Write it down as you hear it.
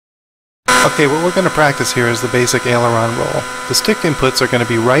Okay, what we're going to practice here is the basic aileron roll. The stick inputs are going to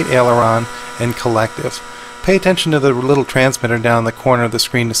be right aileron and collective. Pay attention to the little transmitter down in the corner of the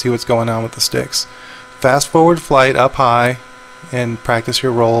screen to see what's going on with the sticks. Fast forward flight up high and practice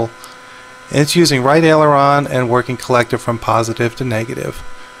your roll. And it's using right aileron and working collective from positive to negative.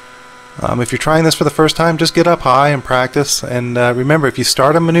 If you're trying this for the first time, just get up high and practice. And remember, if you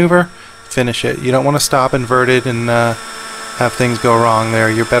start a maneuver, finish it. You don't want to stop inverted and have things go wrong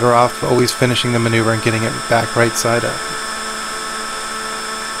there. You're better off always finishing the maneuver and getting it back right side up.